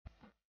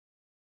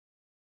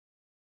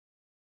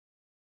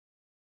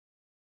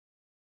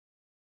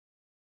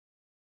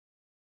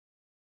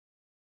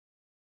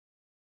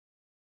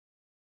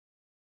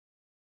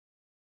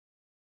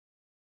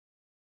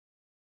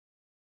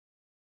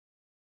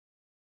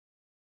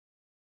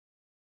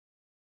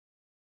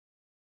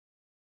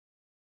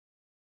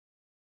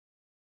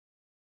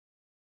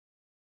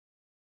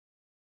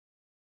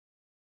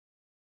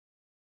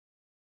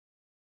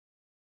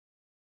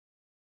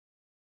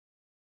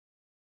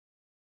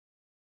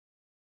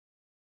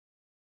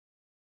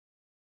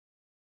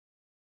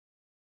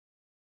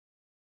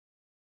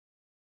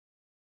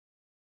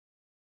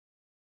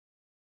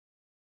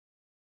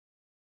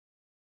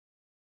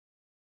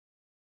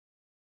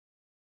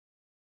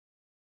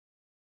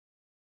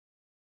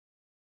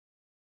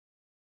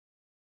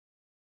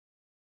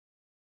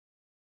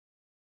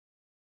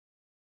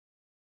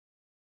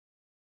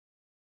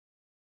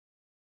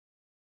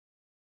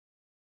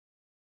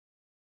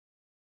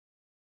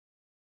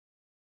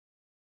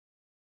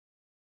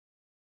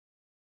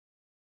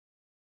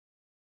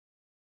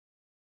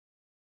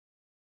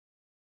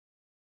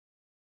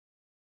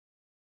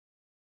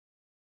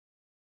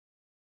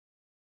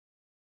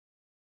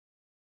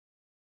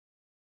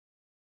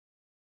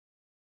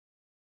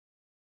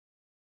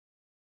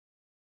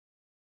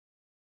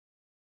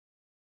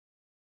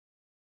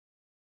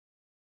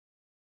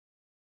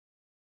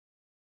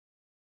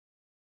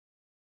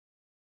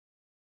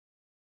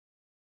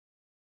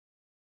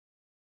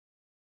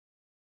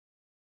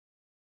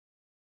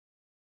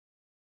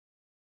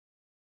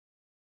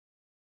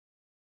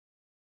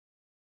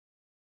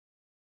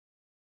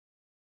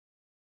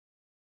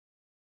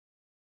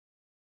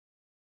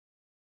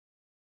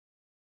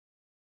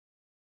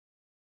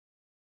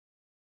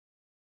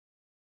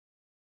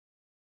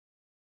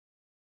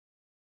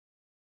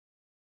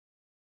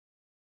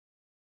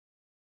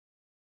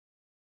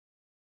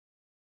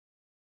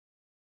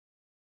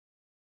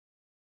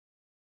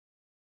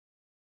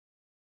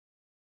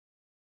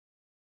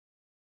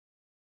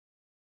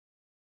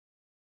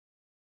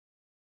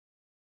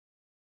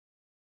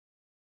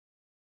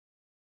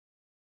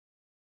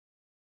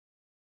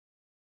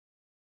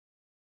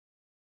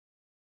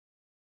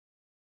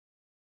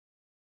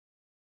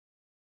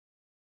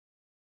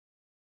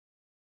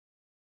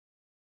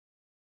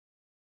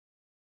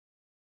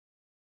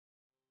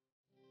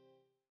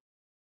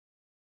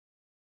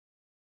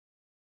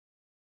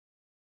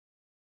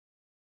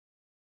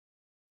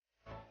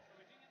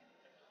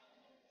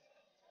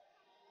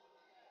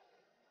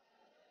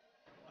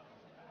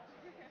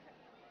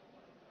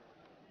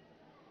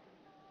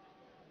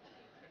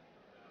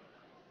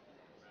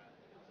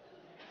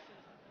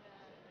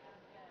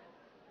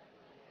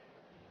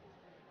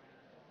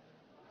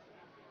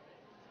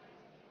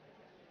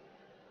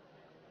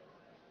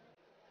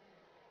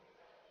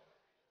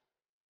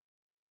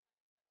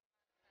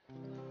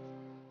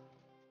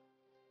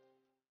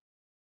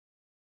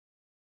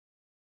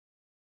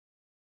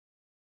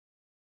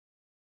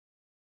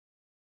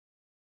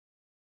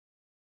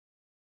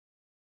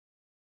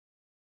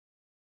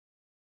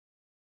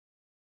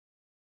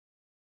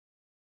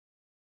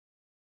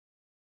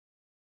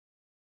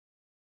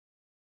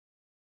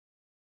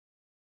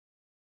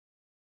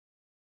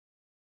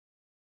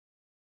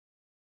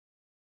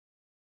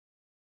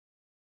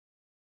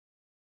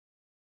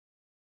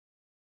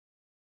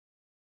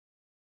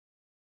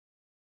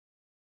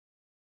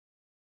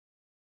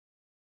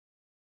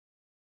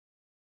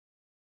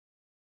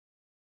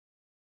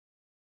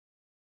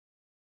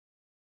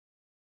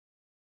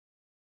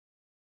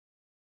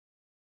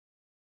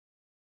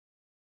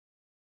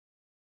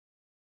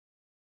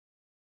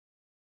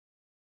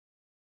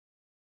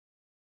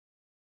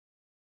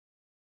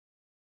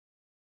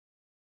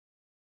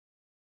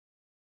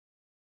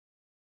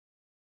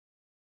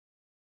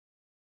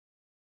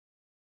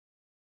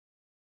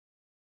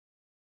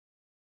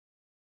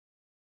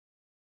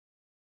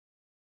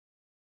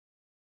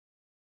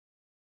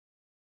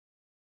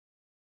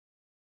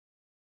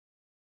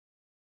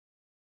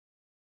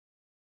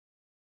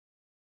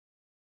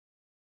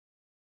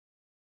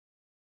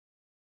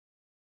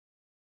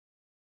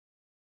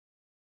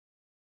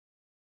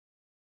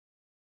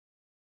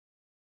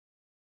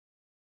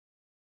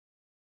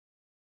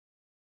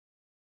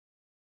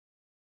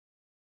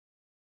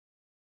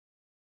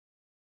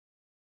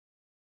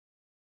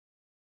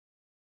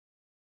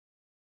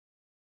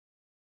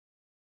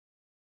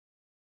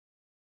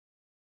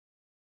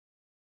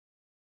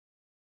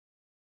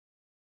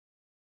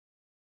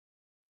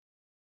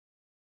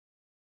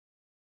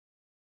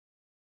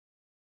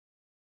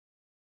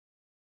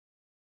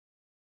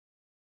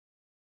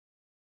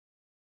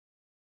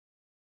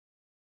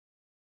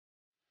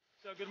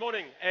So good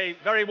morning. A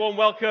very warm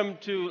welcome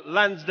to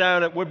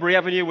Lansdowne at Woodbury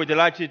Avenue. We're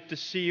delighted to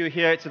see you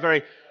here. It's a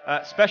very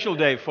special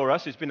day for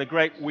us. It's been a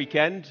great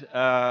weekend.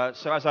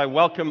 So as I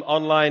welcome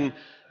online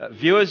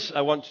viewers,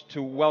 I want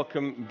to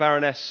welcome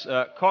Baroness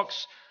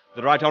Cox,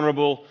 the Right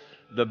Honourable,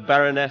 the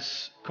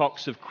Baroness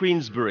Cox of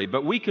Queensberry.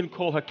 But we can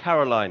call her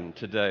Caroline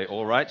today,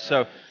 all right?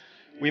 So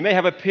we may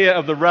have a peer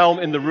of the realm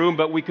in the room,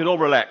 but we can all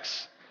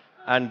relax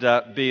and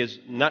be as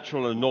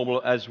natural and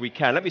normal as we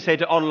can. Let me say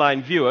to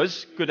online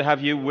viewers, good to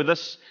have you with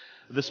us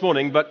this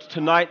morning, but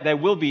tonight there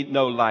will be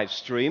no live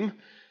stream.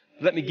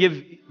 Let me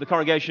give the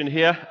congregation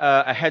here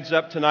a heads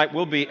up. Tonight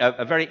will be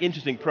a very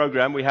interesting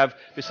program. We have,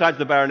 besides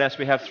the Baroness,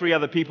 we have three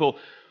other people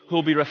who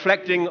will be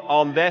reflecting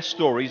on their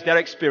stories, their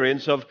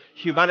experience of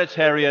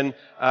humanitarian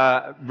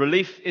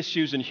relief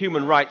issues and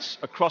human rights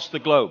across the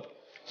globe.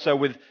 So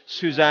with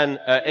Suzanne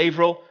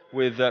Averill,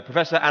 with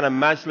Professor Anna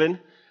Maslin,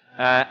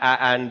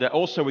 and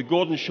also with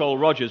Gordon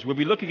Scholl-Rogers, we'll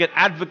be looking at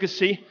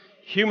advocacy,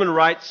 human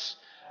rights,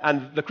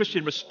 and the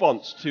Christian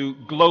response to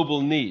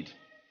global need.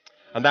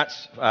 And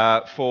that's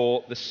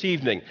for this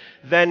evening.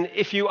 Then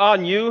if you are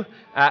new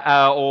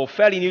or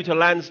fairly new to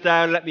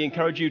Lansdowne, let me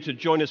encourage you to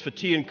join us for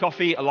tea and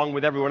coffee along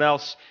with everyone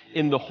else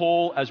in the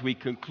hall as we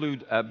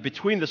conclude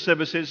between the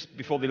services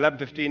before the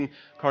 11:15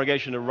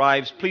 congregation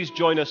arrives. Please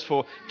join us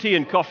for tea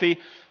and coffee.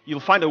 You'll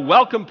find a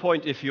welcome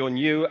point if you're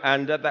new,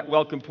 and at that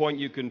welcome point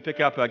you can pick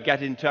up a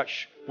Get in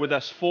Touch with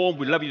Us form.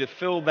 We'd love you to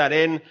fill that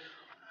in.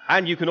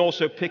 And you can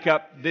also pick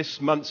up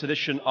this month's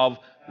edition of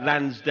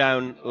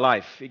Lansdowne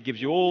Life. It gives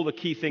you all the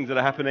key things that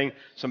are happening,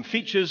 some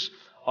features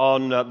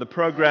on the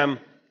program,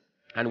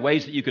 and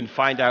ways that you can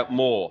find out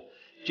more.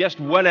 Just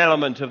one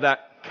element of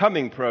that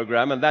coming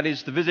program, and that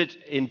is the visit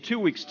in 2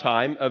 weeks'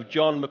 time of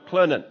John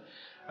McClernand.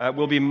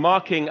 We'll be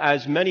marking,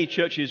 as many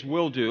churches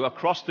will do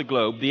across the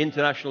globe, the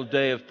International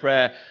Day of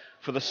Prayer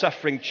for the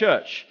Suffering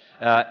Church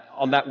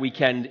on that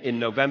weekend in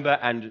November.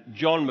 And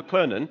John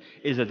McClernand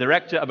is a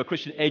director of a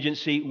Christian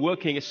agency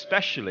working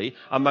especially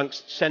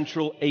amongst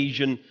Central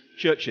Asian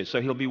churches. So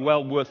he'll be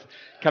well worth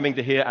coming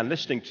to hear and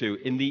listening to.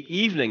 In the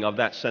evening of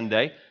that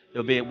Sunday,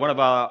 he'll be at one of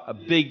our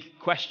big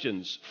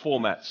questions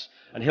formats,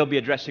 and he'll be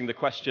addressing the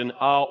question,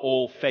 are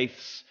all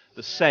faiths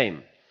the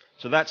same?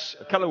 So that's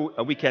a couple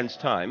of weekends'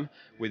 time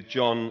with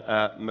John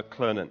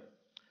McClernand.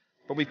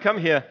 But we've come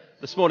here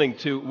this morning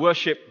to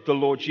worship the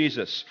Lord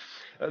Jesus.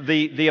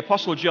 The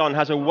Apostle John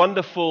has a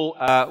wonderful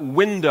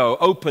window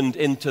opened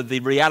into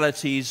the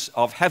realities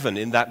of heaven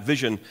in that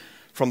vision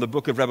from the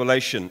book of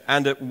Revelation.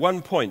 And at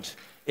one point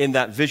in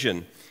that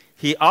vision,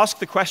 he asked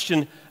the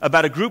question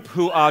about a group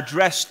who are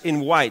dressed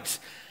in white.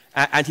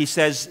 And he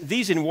says,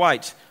 these in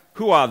white,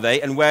 who are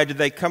they and where did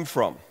they come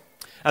from?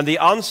 And the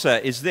answer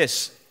is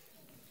this: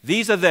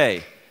 these are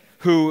they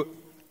who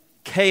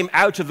came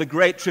out of the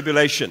great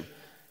tribulation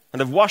and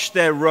have washed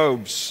their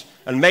robes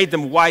and made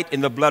them white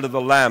in the blood of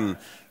the Lamb.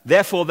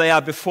 Therefore they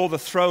are before the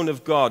throne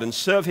of God and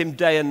serve him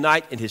day and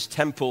night in his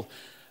temple.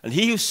 And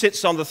he who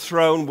sits on the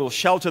throne will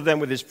shelter them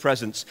with his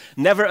presence.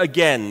 Never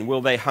again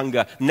will they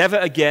hunger. Never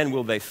again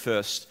will they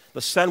thirst.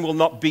 The sun will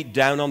not beat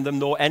down on them,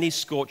 nor any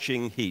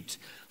scorching heat.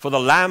 For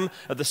the Lamb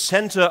at the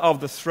center of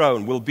the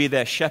throne will be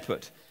their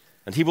shepherd,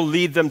 and he will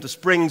lead them to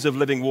springs of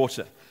living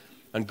water.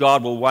 And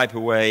God will wipe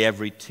away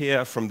every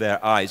tear from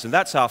their eyes. And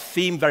that's our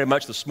theme very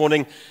much this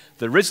morning,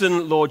 the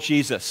risen Lord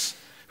Jesus,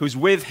 who's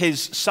with his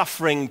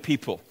suffering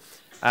people.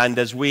 And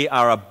as we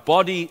are a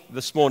body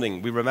this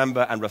morning, we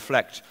remember and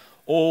reflect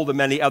all the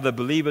many other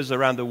believers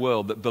around the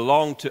world that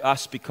belong to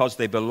us because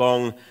they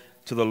belong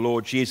to the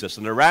Lord Jesus.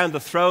 And around the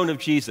throne of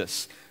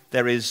Jesus,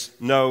 there is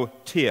no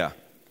tear,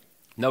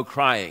 no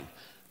crying,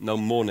 no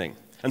mourning.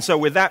 And so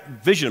with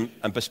that vision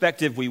and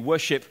perspective, we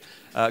worship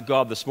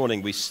God this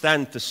morning. We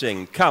stand to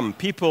sing, "Come,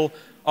 people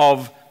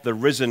of the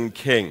risen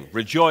King,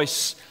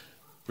 rejoice,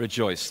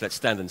 rejoice." Let's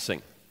stand and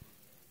sing.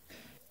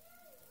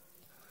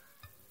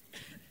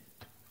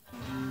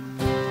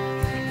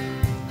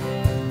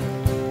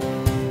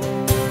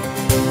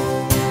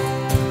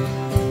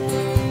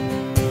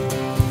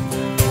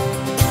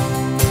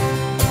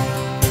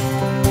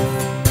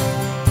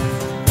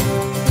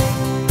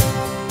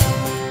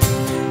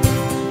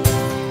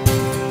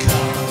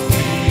 Come,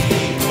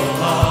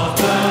 all our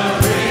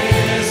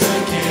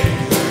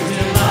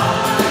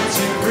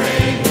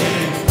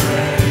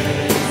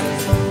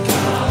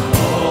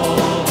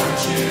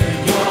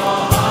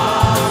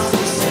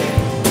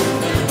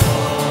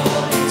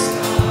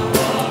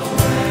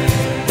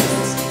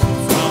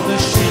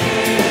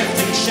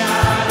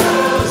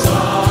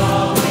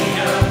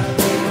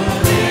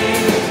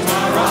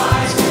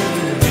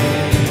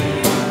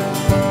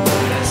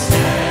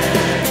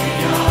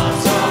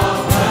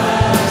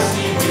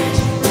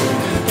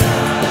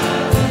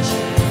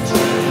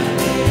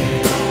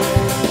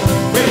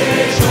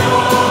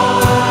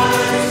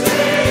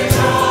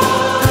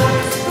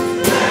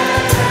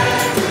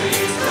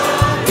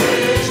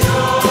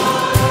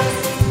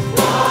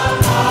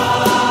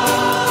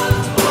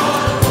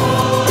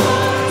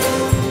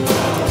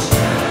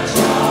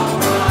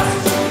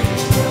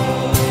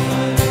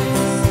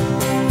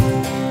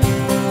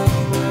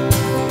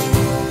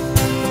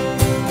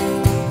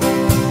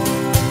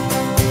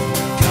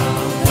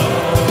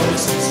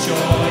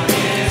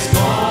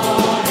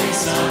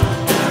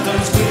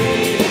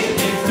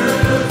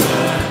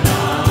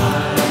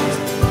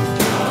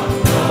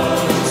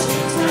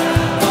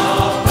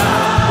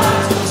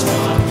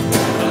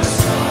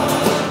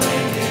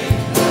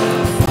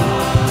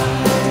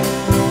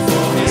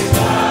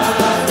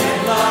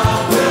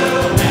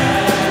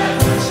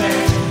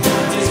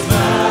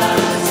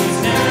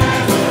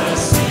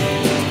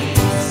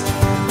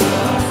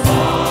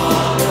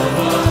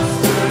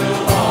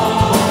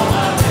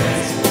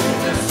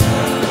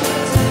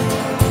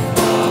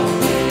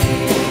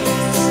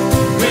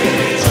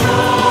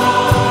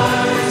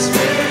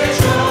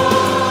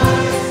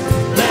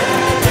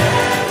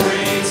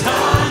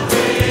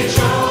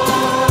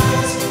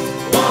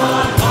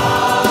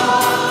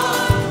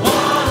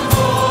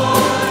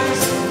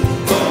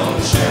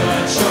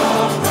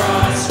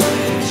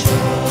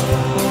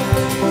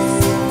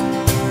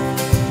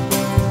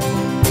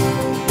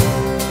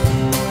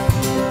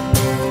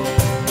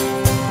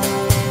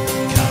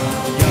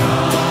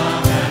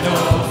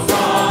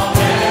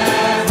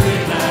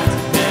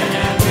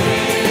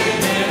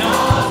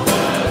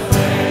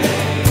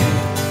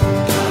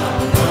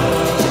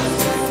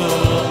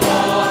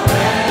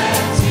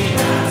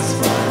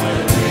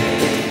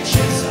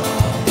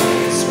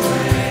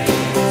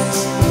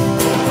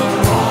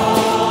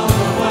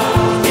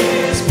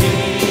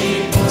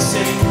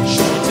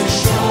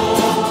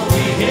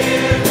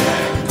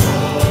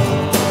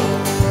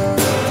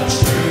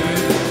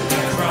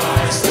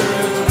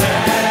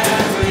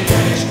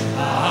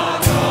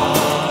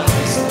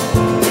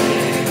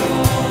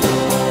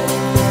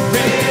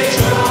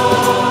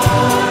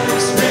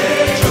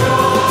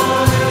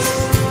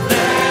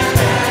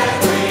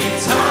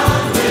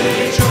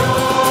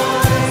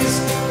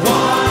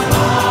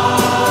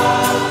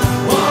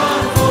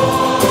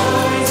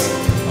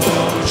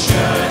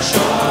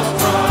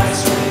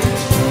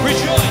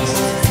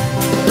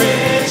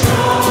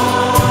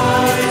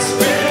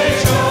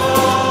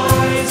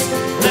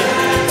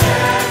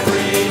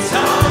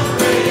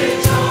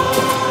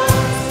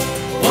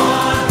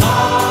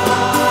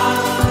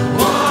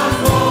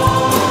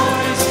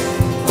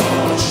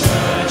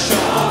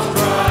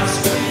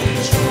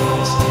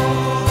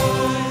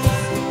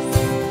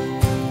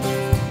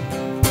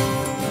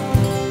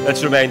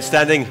Let's remain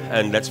standing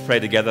and let's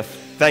pray together.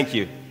 Thank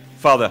you,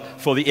 Father,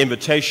 for the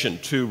invitation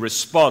to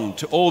respond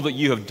to all that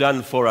you have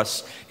done for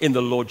us in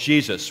the Lord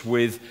Jesus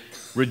with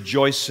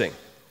rejoicing,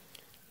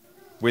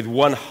 with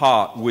one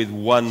heart, with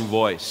one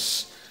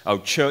voice. O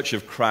Church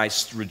of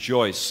Christ,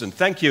 rejoice. And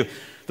thank you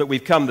that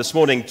we've come this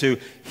morning to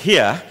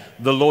hear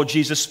the Lord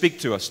Jesus speak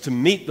to us, to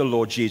meet the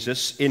Lord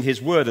Jesus in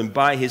his word and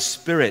by his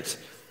Spirit.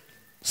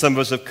 Some of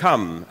us have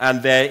come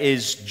and there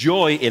is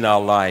joy in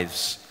our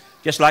lives,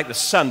 just like the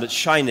sun that's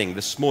shining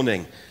this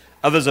morning.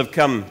 Others have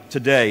come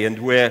today and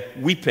we're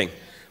weeping,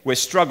 we're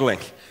struggling,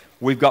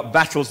 we've got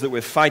battles that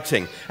we're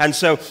fighting. And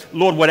so,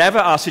 Lord, whatever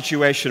our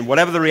situation,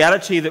 whatever the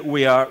reality that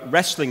we are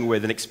wrestling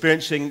with and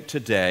experiencing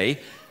today,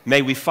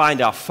 may we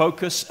find our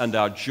focus and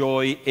our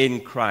joy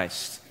in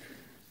Christ.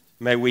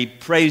 May we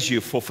praise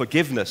you for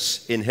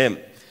forgiveness in him.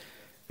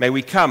 May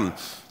we come,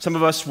 some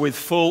of us with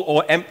full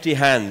or empty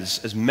hands,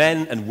 as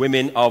men and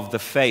women of the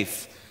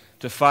faith,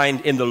 to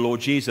find in the Lord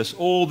Jesus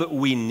all that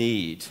we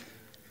need.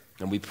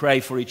 And we pray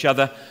for each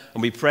other,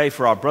 and we pray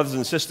for our brothers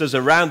and sisters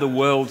around the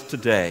world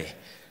today,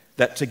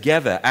 that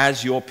together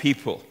as your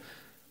people,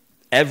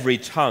 every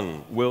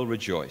tongue will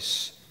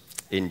rejoice.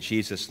 In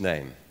Jesus'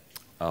 name,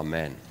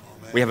 amen.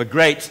 We have a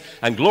great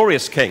and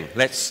glorious King.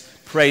 Let's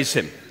praise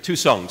him. 2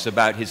 songs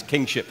about his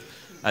kingship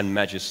and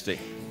majesty.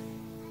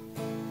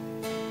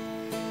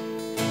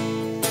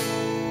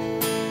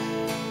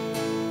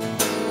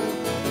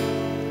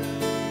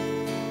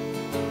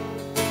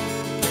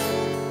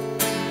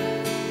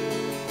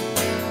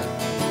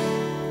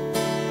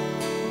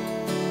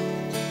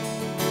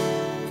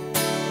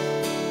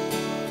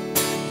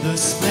 The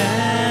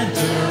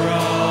splendor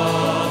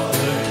of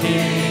the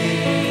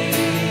King,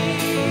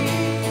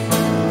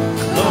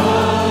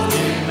 clothed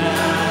in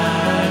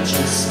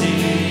majesty,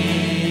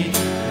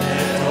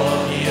 let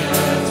all the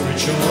earth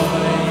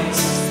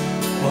rejoice,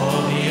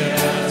 all the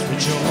earth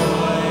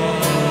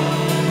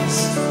rejoice.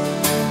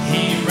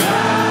 He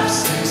wraps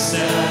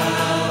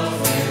himself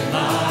in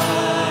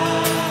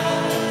light,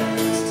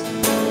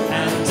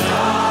 and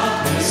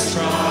darkness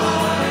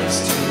tries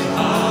to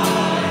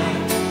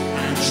hide,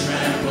 and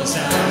tramples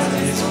out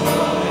his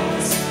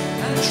voice,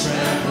 and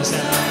tramples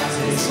out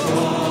his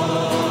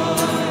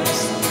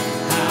voice.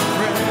 How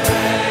great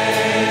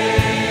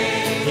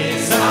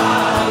is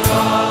our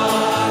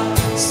God,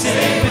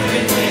 sing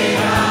with me,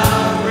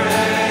 how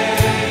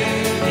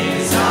great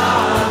is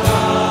our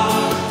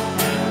God,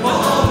 and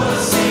all will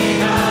see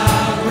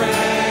how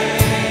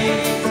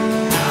great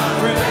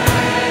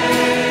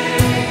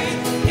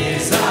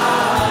is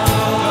our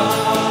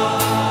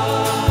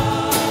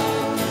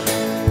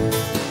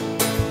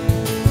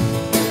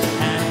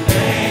And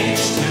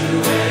age to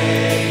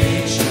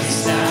age he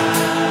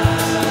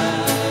stands,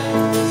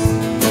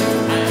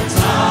 and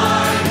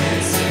time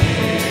is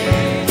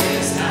in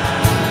his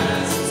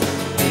hands,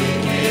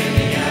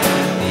 beginning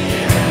and the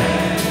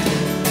end,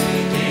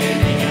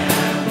 beginning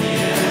and the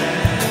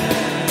end.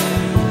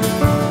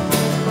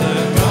 The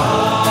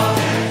God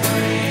and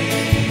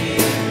three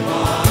in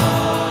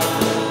one,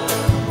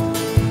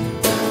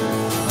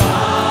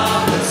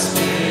 Father,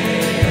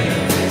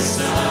 Spirit,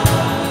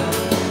 Son,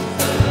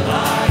 the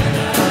Lion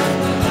and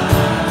the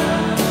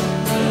Lamb,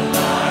 the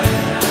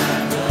Lion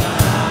and the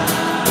Lamb.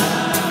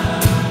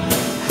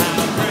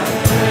 How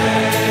great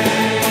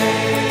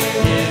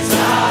is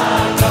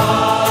our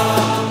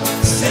God,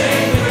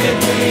 sing with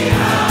me,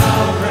 how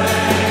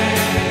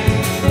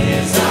great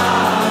is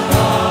our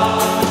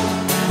God,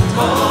 and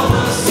all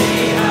will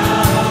see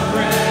how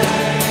great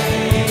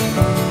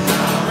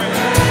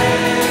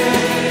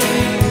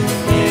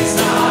is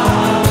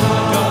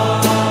our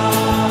God.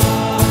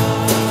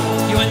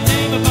 You are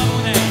name above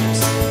all names.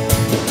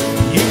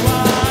 You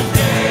are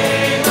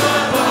name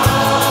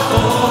above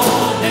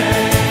all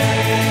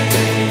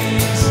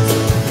names.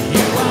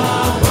 You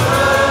are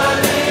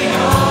worthy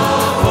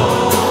of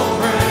all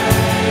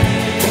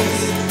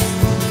praise.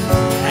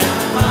 And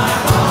my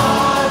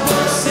heart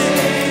will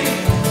sing,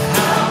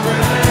 how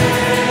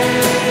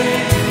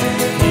great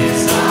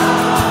is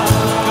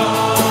our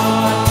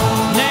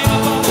God. Name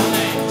above all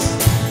names.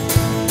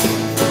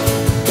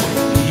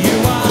 You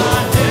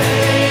are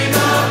name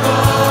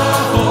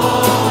above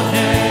all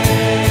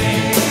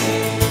names.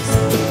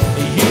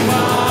 You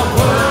are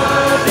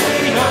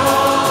worthy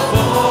of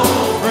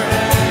all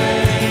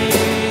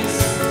praise.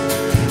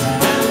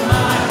 And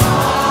my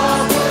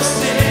heart will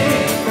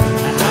sing,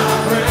 how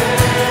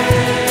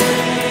great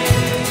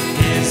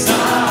is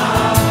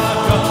our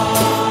God.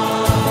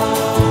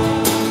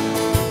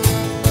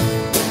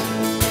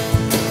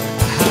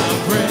 How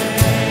great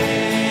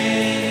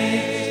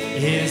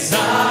is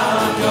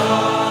our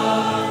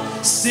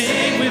God.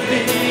 Sing with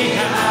me,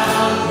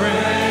 how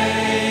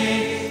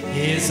great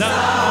is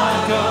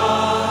our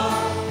God.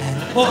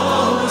 And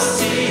all will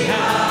see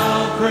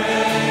how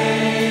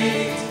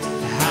great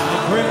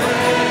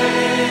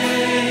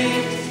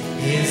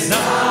is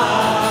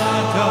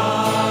our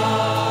God.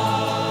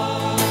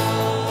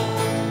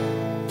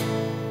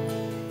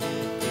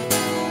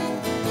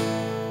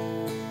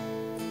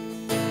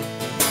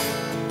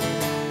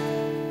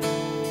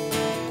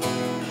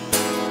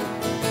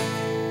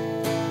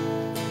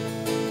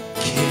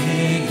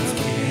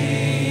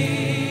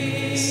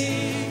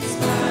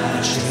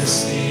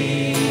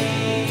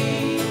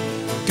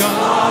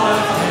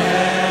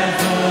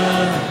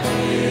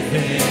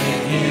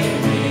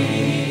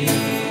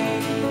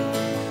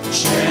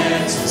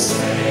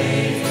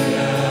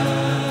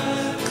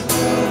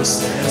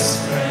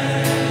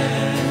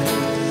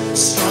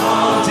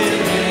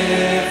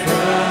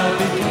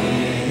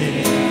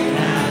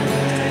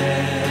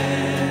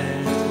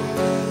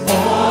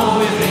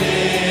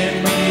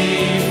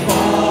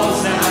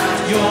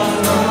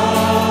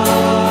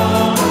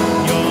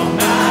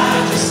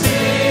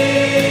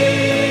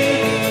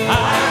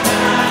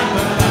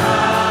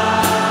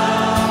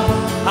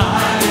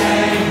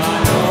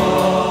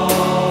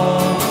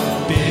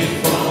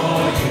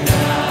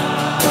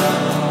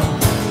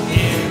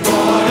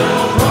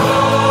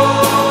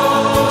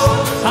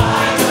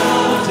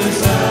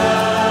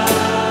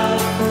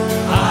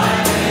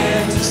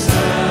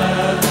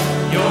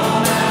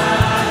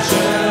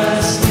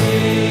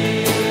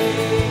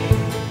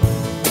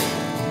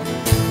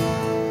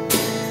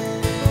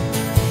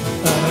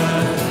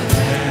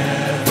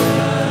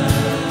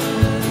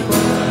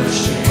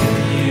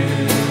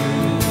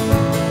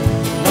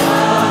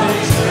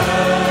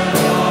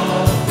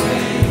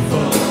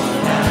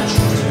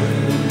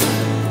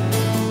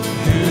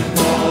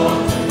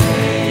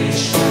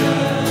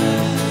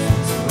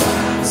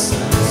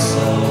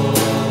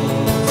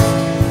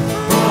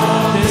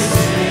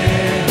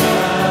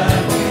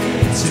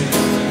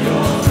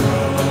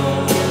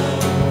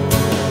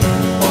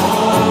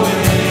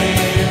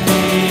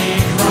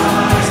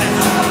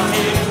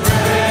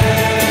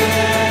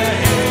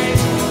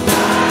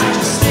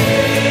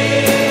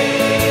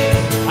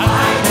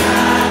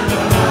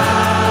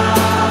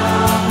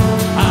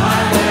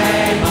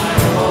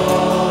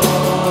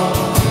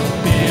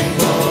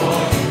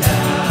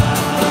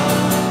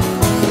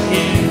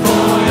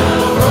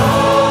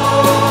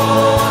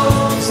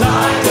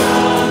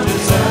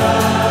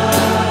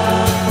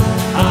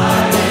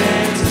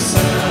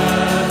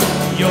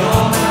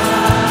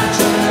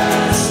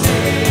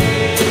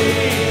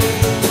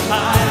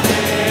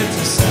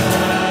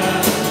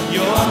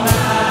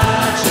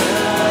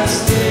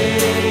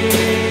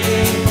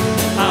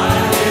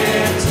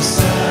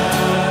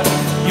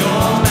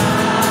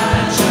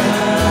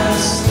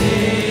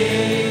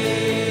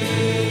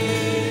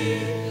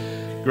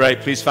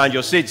 Great, please find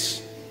your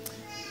seats.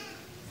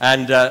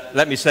 And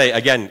let me say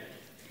again,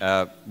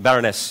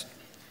 Baroness,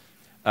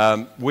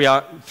 we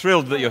are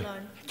thrilled that you're...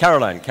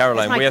 Caroline,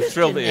 we are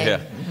thrilled that you're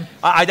here.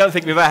 I don't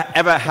think we've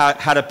ever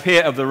had a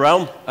peer of the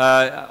realm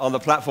on the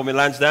platform in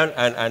Lansdowne,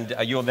 and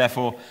you're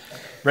therefore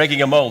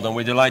breaking a mold, and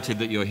we're delighted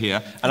that you're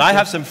here. And I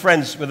have some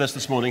friends with us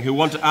this morning who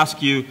want to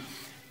ask you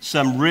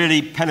some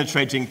really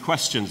penetrating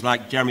questions,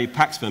 like Jeremy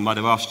Paxman might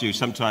have asked you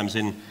sometimes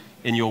in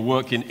your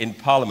work in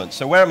Parliament.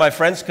 So where are my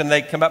friends? Can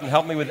they come up and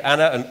help me with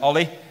Anna and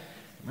Ollie?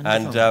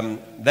 Wonderful. And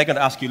they're going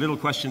to ask you little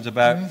questions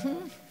about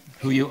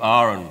who you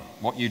are and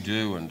what you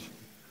do and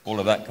all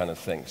of that kind of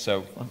thing.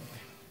 So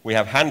we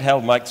have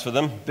handheld mics for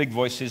them, big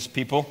voices,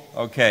 people.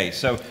 Okay,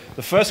 so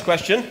the first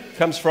question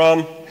comes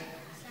from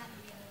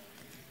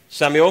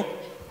Samuel.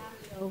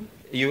 Are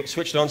you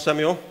switched on,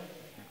 Samuel?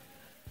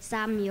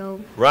 Samuel.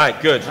 Right,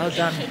 good. Well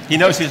done. He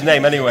knows his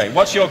name anyway.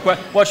 What's your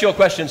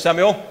question,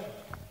 Samuel?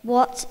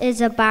 What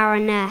is a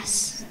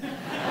baroness?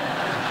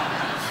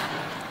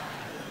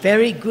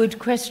 Very good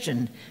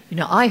question. You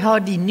know, I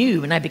hardly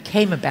knew when I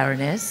became a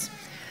baroness.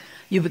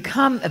 You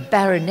become a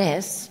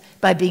baroness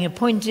by being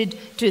appointed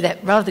to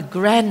that rather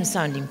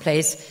grand-sounding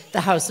place,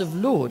 the House of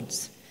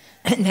Lords.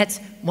 And that's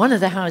one of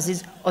the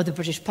houses of the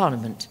British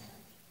Parliament.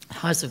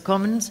 House of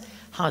Commons,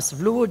 House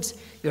of Lords,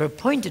 you're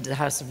appointed to the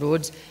House of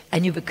Lords,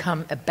 and you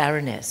become a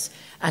baroness.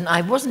 And I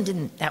wasn't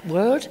in that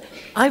world.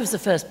 I was the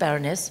first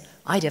baroness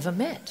I'd ever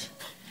met.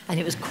 And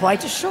it was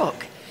quite a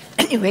shock.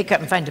 And you wake up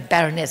and find a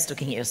baroness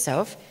looking at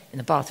yourself in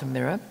the bathroom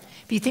mirror.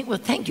 But you think, well,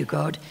 thank you,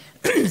 God.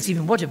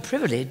 Stephen, what a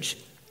privilege.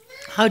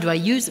 How do I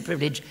use the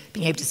privilege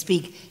being able to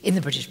speak in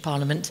the British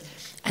Parliament?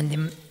 And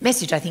the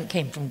message, I think,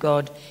 came from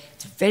God.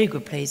 It's a very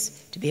good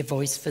place to be a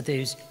voice for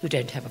those who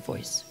don't have a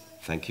voice.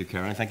 Thank you,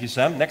 Karen. Thank you,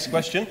 Sam. Next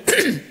question.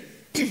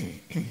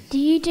 Do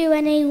you do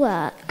any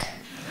work?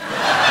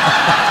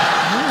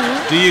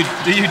 Do you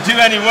do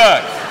any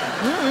work?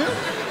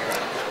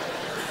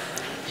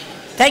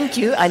 Thank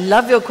you. I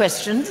love your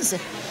questions.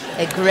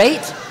 They're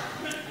great.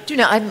 Do you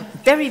know, I'm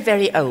very,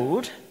 very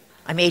old.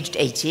 I'm aged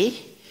 80.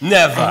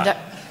 Never. And,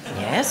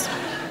 yes.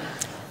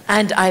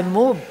 And I'm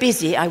more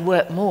busy, I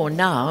work more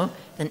now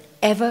than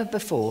ever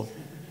before.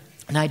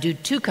 And I do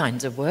two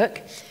kinds of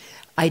work.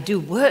 I do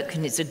work,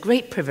 and it's a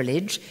great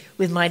privilege,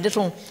 with my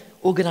little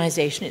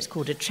organisation. It's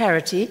called a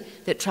charity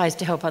that tries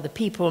to help other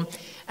people.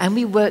 And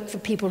we work for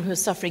people who are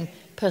suffering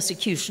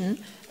persecution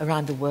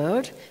around the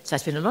world. So I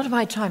spend a lot of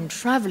my time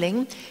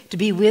travelling to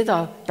be with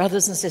our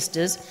brothers and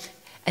sisters.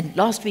 And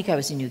last week I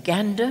was in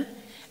Uganda,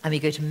 and we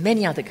go to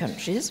many other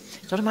countries.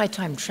 A lot of my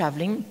time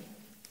travelling,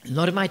 a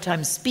lot of my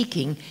time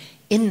speaking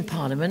in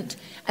Parliament,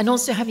 and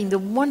also having the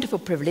wonderful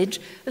privilege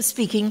of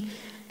speaking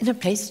in a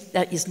place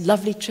that is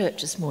lovely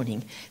church this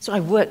morning. So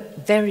I work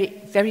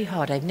very, very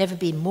hard. I've never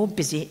been more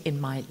busy in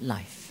my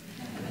life.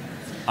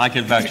 I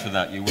can vouch for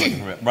that. You work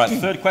for it. Right,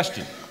 third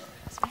question.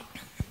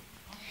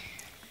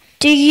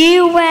 Do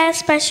you wear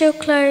special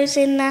clothes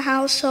in the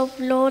House of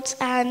Lords,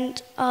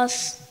 and are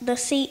the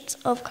seats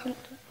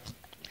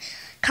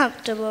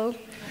comfortable?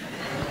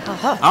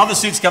 Are the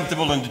seats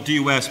comfortable, and do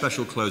you wear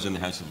special clothes in the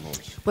House of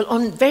Lords? Well,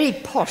 on very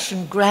posh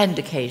and grand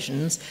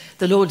occasions,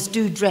 the Lords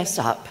do dress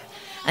up,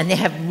 and they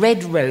have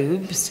red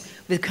robes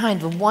with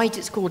kind of white,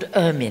 it's called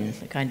ermine,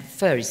 the kind of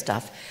furry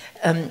stuff.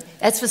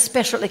 That's for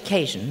special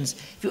occasions.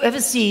 If you ever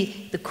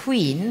see the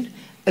Queen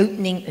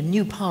opening a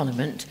new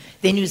Parliament,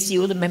 then you see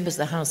all the members of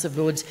the House of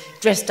Lords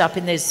dressed up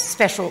in those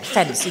special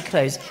fancy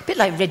clothes, a bit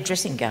like red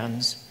dressing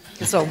gowns,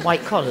 just on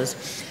white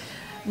collars.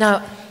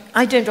 Now,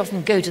 I don't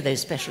often go to those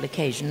special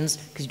occasions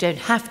because you don't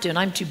have to, and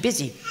I'm too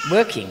busy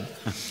working.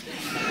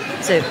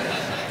 So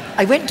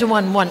I went to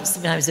one once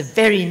when I was a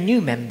very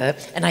new member,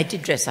 and I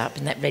did dress up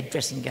in that red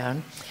dressing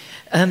gown.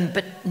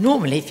 But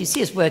normally, if you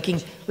see us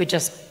working, we're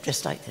just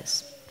dressed like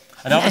this.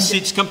 And are the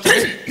seats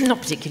comfortable?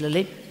 Not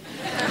particularly.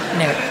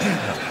 No.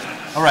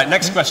 All right,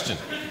 next question.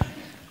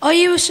 Are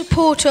you a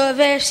supporter of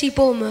AFC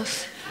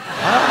Bournemouth?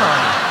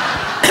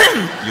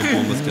 Your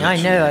Bournemouth connection.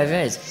 I know, I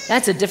was.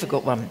 That's a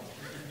difficult one.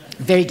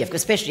 Very difficult,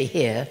 especially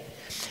here.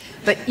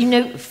 But, you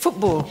know,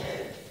 football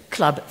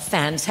club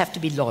fans have to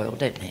be loyal,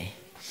 don't they?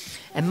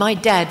 And my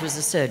dad was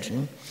a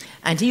surgeon,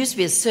 and he used to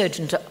be a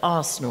surgeon to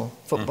Arsenal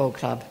Football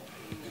Club.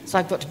 So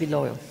I've got to be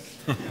loyal.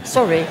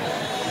 Sorry.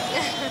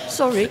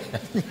 Sorry.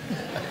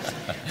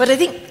 But I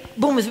think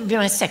Bournemouth would be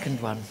my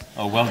second one.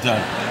 Oh, well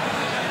done.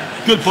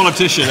 Good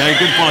politician, eh?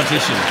 Good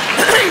politician.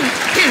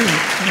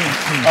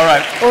 All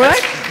right. All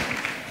right?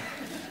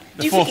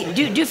 Do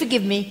you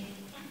forgive me?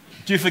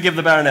 Do you forgive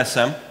the Baroness,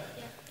 Sam?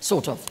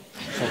 Sort of.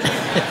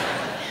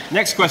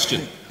 Next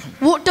question.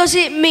 What does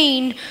it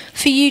mean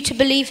for you to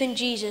believe in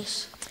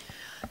Jesus?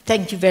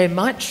 Thank you very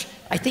much.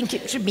 I think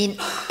it should mean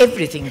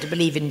everything to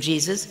believe in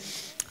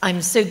Jesus.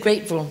 I'm so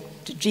grateful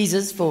to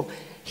Jesus for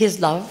his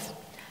love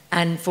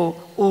and for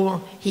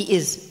all he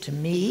is to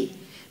me.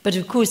 But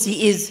of course,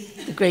 he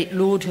is the great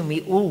Lord whom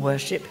we all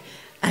worship.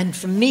 And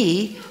for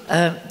me,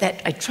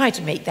 that I try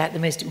to make that the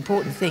most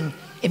important thing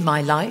in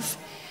my life.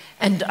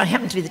 And I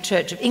happen to be the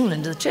Church of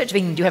England. In the Church of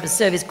England, you have a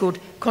service called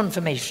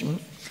confirmation.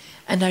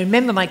 And I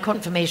remember my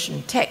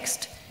confirmation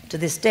text to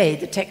this day,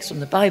 the text from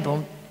the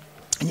Bible,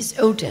 and it's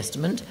Old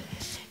Testament,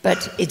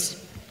 but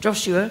it's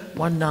Joshua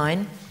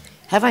 1:9.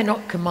 Have I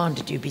not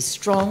commanded you, be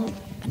strong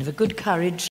and of a good courage?